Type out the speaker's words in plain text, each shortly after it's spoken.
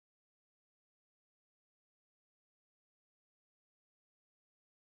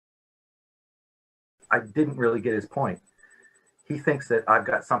I didn't really get his point. He thinks that I've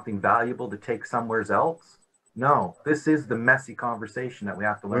got something valuable to take somewhere else. No, this is the messy conversation that we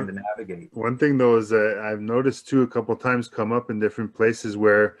have to learn to navigate. One thing though is that I've noticed too a couple of times come up in different places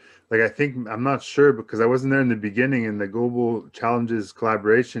where, like, I think I'm not sure because I wasn't there in the beginning in the global challenges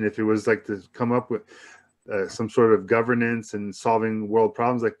collaboration. If it was like to come up with some sort of governance and solving world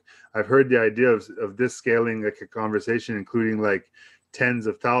problems, like I've heard the idea of this scaling like a conversation, including like tens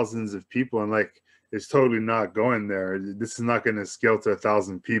of thousands of people, and like it's totally not going there. This is not going to scale to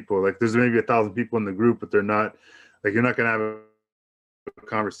 1,000 people. Like there's maybe 1,000 people in the group, but they're not like you're not going to have a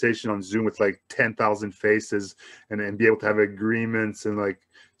conversation on Zoom with like 10,000 faces and be able to have agreements and like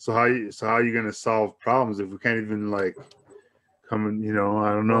so how are you going to solve problems if we can't even like come and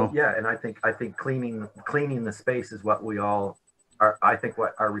I don't know. Well, yeah, and I think cleaning the space is what we all are. I think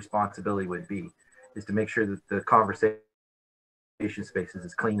what our responsibility would be is to make sure that the conversation space is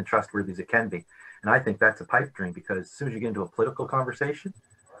as clean and trustworthy as it can be. And I think that's a pipe dream because as soon as you get into a political conversation,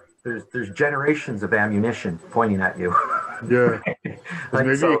 there's generations of ammunition pointing at you. Yeah.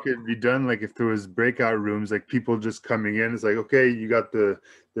 Because maybe it could be done like if there was breakout rooms, like people just coming in. It's like, okay, you got the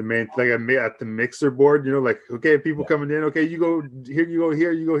main, like at the mixer board, like, okay, people coming in, okay, you go here, you go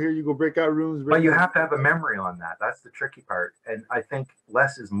here, you go here, you go breakout rooms. But you have to have a memory on that. That's the tricky part. And I think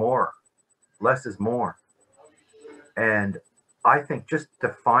less is more. Less is more. And I think just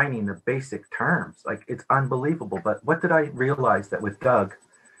defining the basic terms, like it's unbelievable. But what did I realize that with Doug,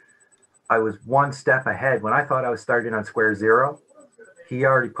 I was one step ahead. When I thought I was starting on square zero, he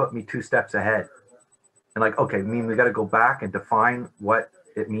already put me 2 steps ahead. And like, okay, I mean, we got to go back and define what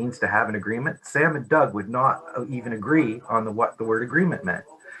it means to have an agreement. Sam and Doug would not even agree on what the word agreement meant.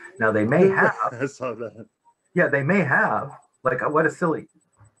 Now they may have. I saw that. Yeah, they may have. Like, what a silly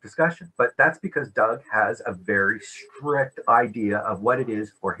discussion. But that's because Doug has a very strict idea of what it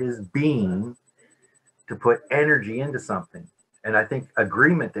is for his being to put energy into something. And I think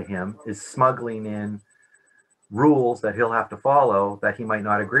agreement to him is smuggling in rules that he'll have to follow that he might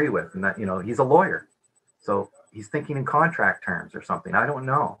not agree with. And that, he's a lawyer. So he's thinking in contract terms or something. I don't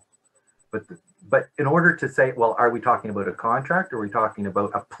know. But in order to say, well, are we talking about a contract or are we talking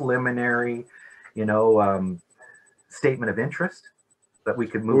about a preliminary, statement of interest that we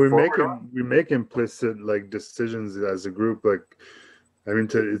could move forward we make implicit like decisions as a group. Like, I mean,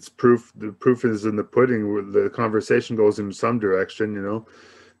 it's proof. The proof is in the pudding. The conversation goes in some direction,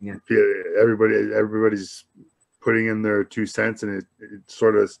 Yeah. Everybody's putting in their 2 cents, and it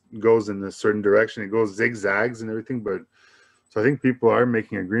sort of goes in a certain direction. It goes zigzags and everything, but so I think people are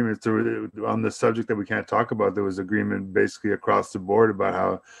making agreements. On the subject that we can't talk about, there was agreement basically across the board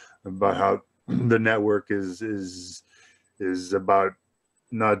about how the network is about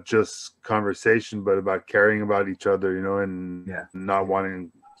not just conversation, but about caring about each other, and not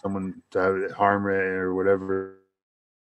wanting someone to have harm or whatever.